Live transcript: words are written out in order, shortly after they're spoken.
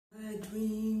I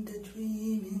dreamed a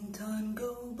dream in time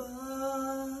go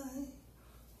by,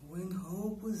 when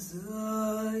hope was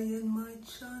high and my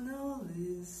channel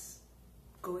is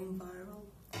going viral,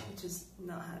 which is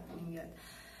not happening yet.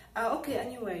 Okay,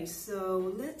 anyway,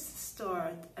 so let's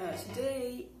start.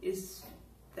 Today is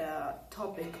the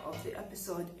topic of the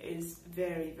episode is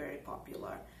very, very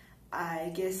popular.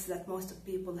 I guess that most of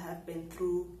people have been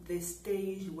through this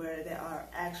stage where they are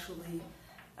actually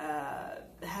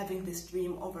having this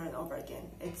dream over and over again.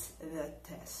 It's the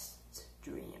test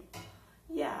dream.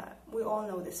 Yeah, we all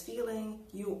know this feeling.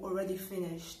 You already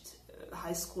finished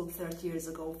high school 30 years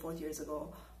ago, 40 years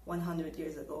ago, 100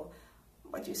 years ago,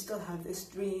 but you still have this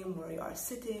dream where you are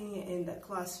sitting in the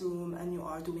classroom and you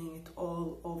are doing it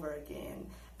all over again,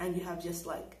 and you have just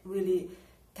like really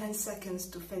 10 seconds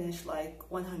to finish like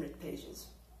 100 pages.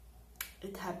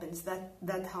 It happens.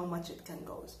 That's how much it can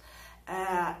go.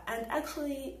 And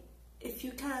actually, if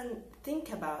you can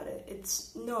think about it,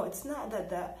 it's not that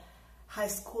the high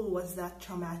school was that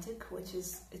traumatic, which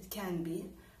is, it can be,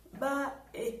 but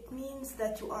it means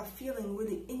that you are feeling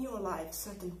really in your life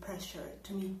certain pressure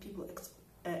to meet people's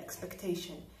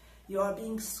expectation. You are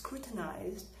being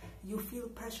scrutinized, you feel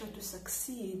pressure to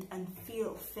succeed and fear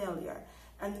of failure,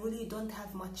 and really don't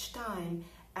have much time,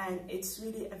 and it's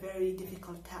really a very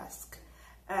difficult task.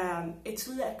 It's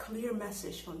really a clear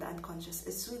message from the unconscious.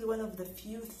 It's really one of the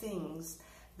few things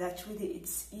that really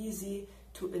it's easy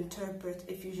to interpret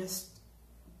if you just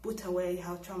put away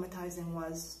how traumatizing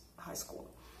was high school.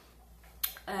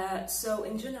 So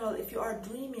in general, if you are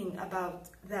dreaming about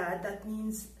that, that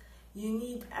means you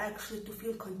need actually to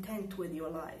feel content with your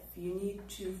life. You need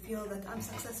to feel that I'm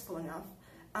successful enough,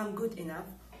 I'm good enough.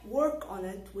 Work on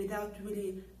it without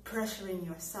really pressuring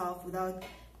yourself, without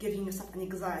giving yourself an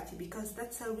anxiety, because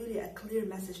that's really a clear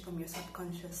message from your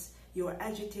subconscious. You are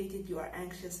agitated, you are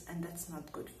anxious, and that's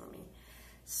not good for me.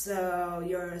 So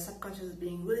your subconscious is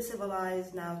being really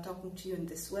civilized now, talking to you in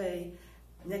this way.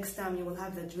 Next time you will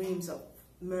have the dreams of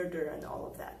murder and all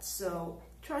of that. So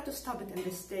try to stop it in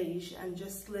this stage and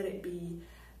just let it be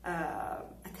a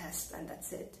test, and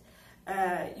that's it.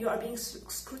 You are being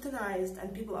scrutinized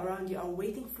and people around you are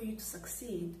waiting for you to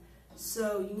succeed.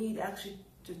 So you need actually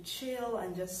to chill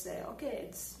and just say, okay,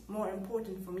 it's more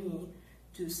important for me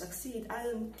to succeed. I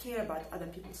don't care about other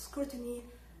people's scrutiny.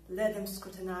 Let them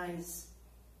scrutinize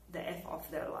the F of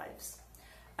their lives.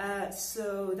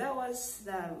 So that was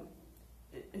the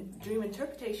dream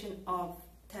interpretation of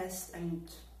test, and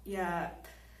yeah,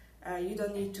 you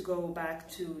don't need to go back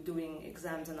to doing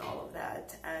exams and all of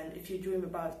that. And if you dream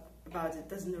about it,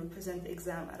 doesn't represent the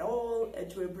exam at all.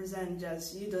 It represents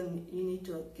just you need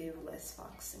to give less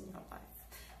fucks in your life.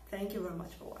 Thank you very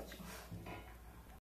much for watching.